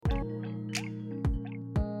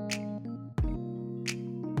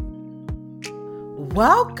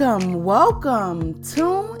Welcome.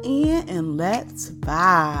 Tune in and let's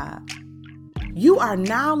vibe. You are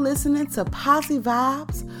now listening to Posse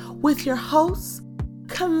Vibes with your host,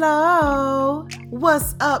 Kalo.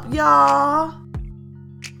 What's up, y'all?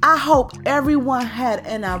 I hope everyone had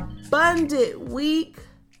an abundant week.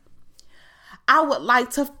 I would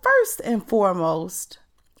like to first and foremost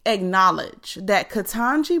acknowledge that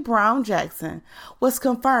Ketanji Brown Jackson was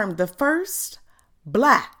confirmed the first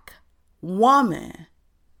Black woman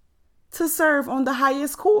to serve on the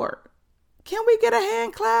highest court. Can we get a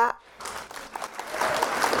hand clap?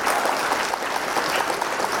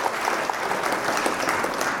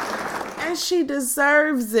 And she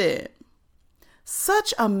deserves it.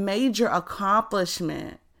 Such a major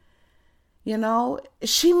accomplishment. You know,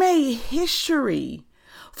 she made history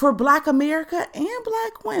for Black America and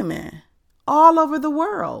Black women all over the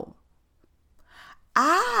world.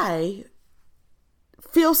 I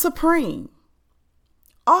feel supreme.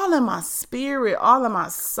 All in my spirit, all in my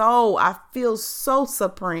soul, I feel so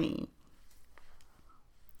supreme.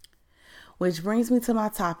 Which brings me to my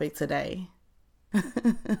topic today.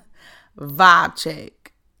 Vibe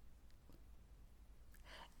check.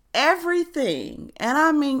 Everything, and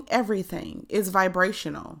I mean everything, is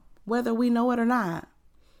vibrational, whether we know it or not.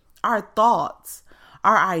 Our thoughts,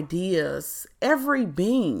 our ideas, every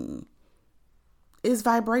being is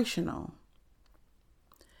vibrational.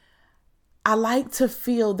 I like to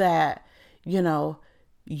feel that, you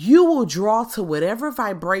will draw to whatever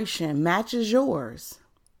vibration matches yours.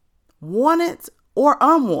 Wanted or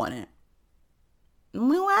unwanted.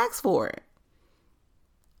 We don't ask for it.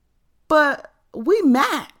 But we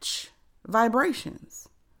match vibrations.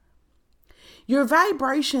 Your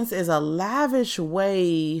vibrations is a lavish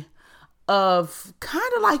way of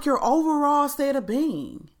kind of like your overall state of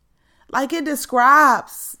being. Like it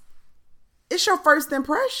describes, it's your first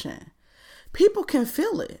impression. People can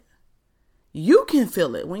feel it. You can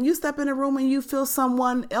feel it when you step in a room and you feel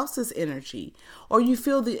someone else's energy or you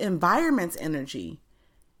feel the environment's energy.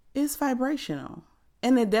 It's vibrational.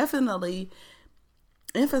 And it definitely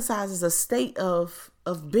emphasizes a state of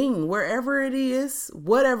being wherever it is,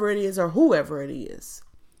 whatever it is, or whoever it is.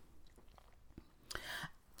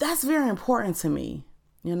 That's very important to me.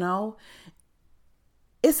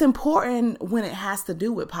 It's important when it has to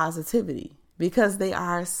do with positivity because they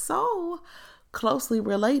are so closely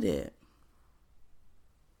related.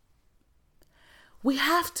 We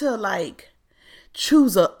have to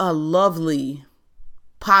choose a lovely,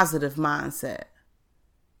 positive mindset.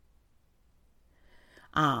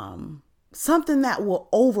 Something that will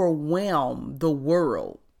overwhelm the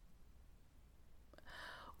world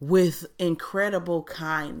with incredible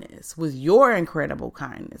kindness, with your incredible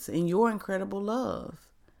kindness and your incredible love.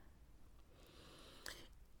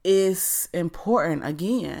 It's important,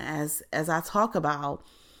 again, as I talk about,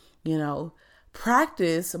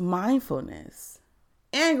 practice mindfulness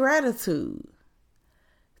and gratitude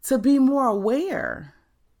to be more aware,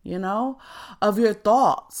 of your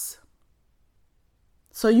thoughts.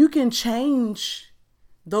 So you can change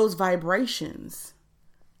those vibrations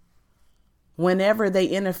whenever they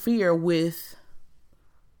interfere with,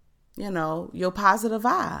 your positive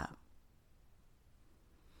vibe.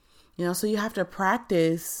 So you have to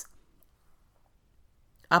practice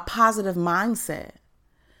a positive mindset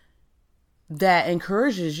that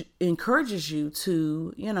encourages you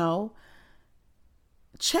to,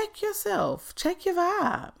 check yourself, check your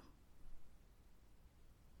vibe.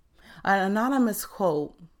 An anonymous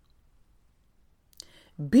quote: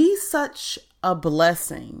 "Be such a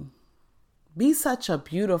blessing, be such a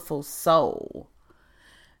beautiful soul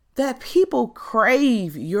that people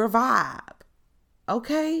crave your vibe."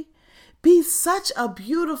 Okay? Be such a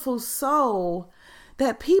beautiful soul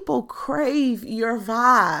that people crave your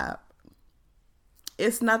vibe.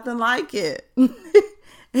 It's nothing like it.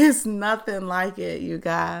 It's nothing like it, you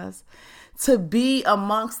guys. To be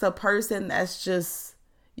amongst a person that's just,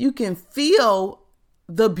 you can feel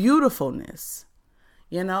the beautifulness.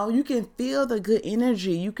 You can feel the good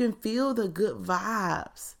energy. You can feel the good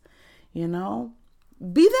vibes. Be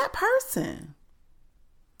that person.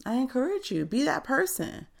 I encourage you, be that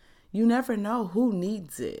person. You never know who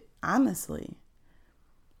needs it, honestly.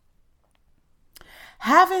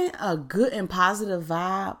 Having a good and positive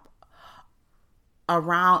vibe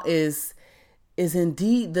around is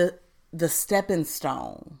indeed the stepping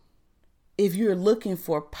stone. If you're looking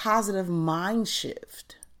for positive mind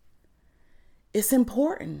shift, it's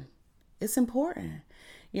important. It's important.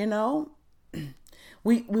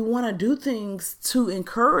 We want to do things to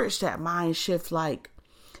encourage that mind shift, like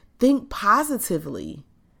think positively.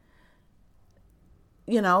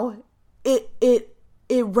 It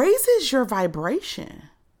it raises your vibration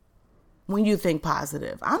when you think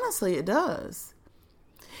positive. Honestly, it does.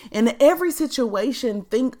 In every situation,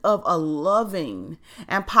 think of a loving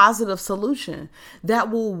and positive solution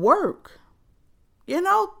that will work. You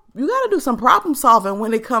got to do some problem solving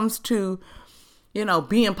when it comes to,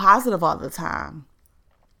 being positive all the time.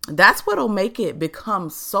 That's what'll make it become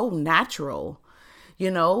so natural,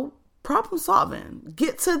 problem solving.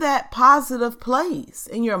 Get to that positive place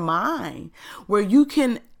in your mind where you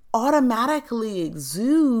can automatically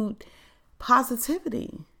exude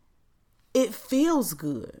positivity. It feels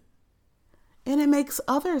good, and it makes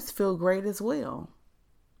others feel great as well.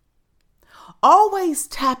 Always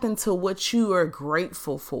tap into what you are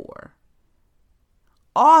grateful for.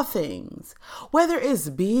 All things, whether it's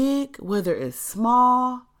big, whether it's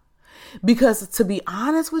small, because to be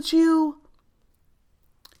honest with you,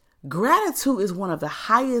 gratitude is one of the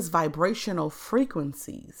highest vibrational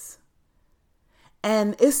frequencies.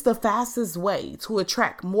 And it's the fastest way to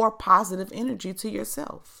attract more positive energy to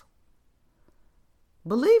yourself.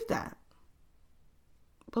 Believe that.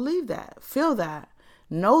 Believe that. Feel that.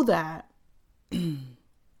 Know that.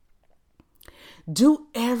 Do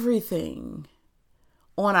everything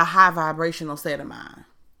on a high vibrational state of mind.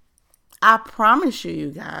 I promise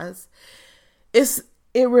you guys,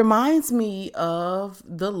 it reminds me of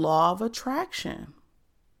the law of attraction.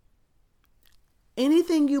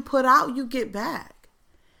 Anything you put out, you get back.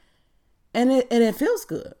 And it feels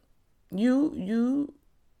good. You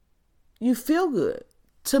feel good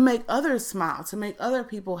to make others smile, to make other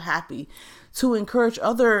people happy, to encourage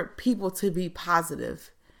other people to be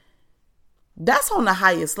positive. That's on the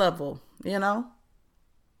highest level,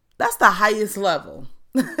 That's the highest level.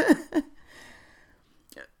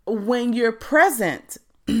 When you're present,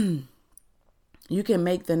 you can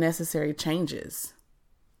make the necessary changes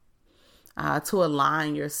to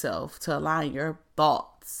align yourself, to align your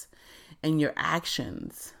thoughts and your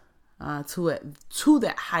actions to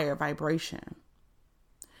that higher vibration.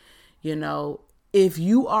 If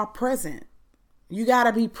you are present, you got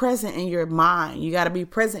to be present in your mind. You got to be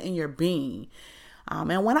present in your being.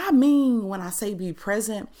 And when I say be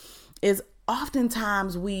present, is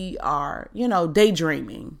oftentimes we are,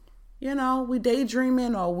 daydreaming. We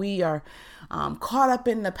daydreaming, or we are caught up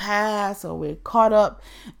in the past, or we're caught up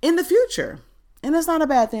in the future. And it's not a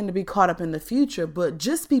bad thing to be caught up in the future, but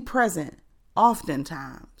just be present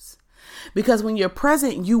oftentimes. Because when you're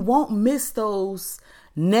present, you won't miss those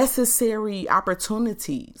necessary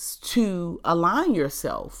opportunities to align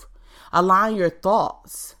yourself, align your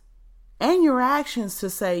thoughts and your actions to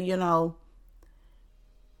say,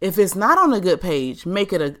 if it's not on a good page,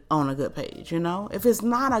 make it on a good page. If it's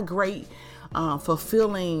not a great,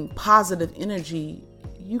 fulfilling, positive energy,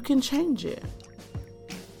 you can change it.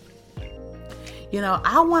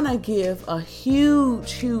 I want to give a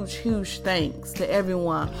huge, huge, huge thanks to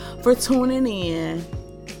everyone for tuning in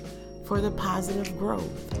for the positive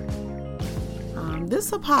growth. This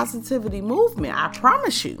is a positivity movement. I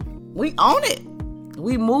promise you, we own it.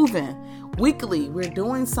 We moving weekly. We're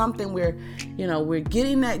doing something. We're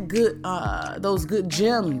getting that good, those good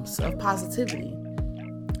gems of positivity.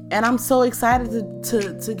 And I'm so excited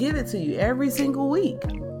to give it to you every single week.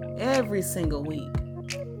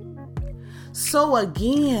 So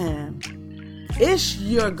again, it's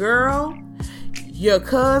your girl, your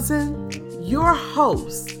cousin, your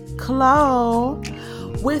host, Chloe,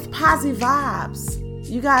 with Posi Vibes.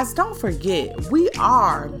 You guys, don't forget, we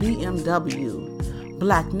are BMW,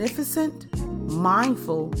 Blacknificent,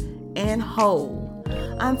 Mindful, and Whole.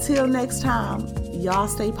 Until next time, y'all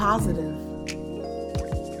stay positive.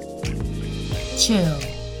 Chill.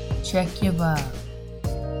 Check your vibe.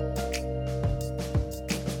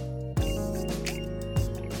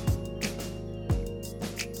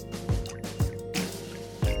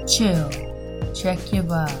 Chill. Check your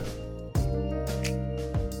vibe.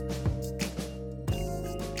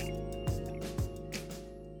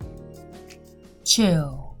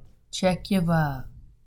 Chill. Check your vibe.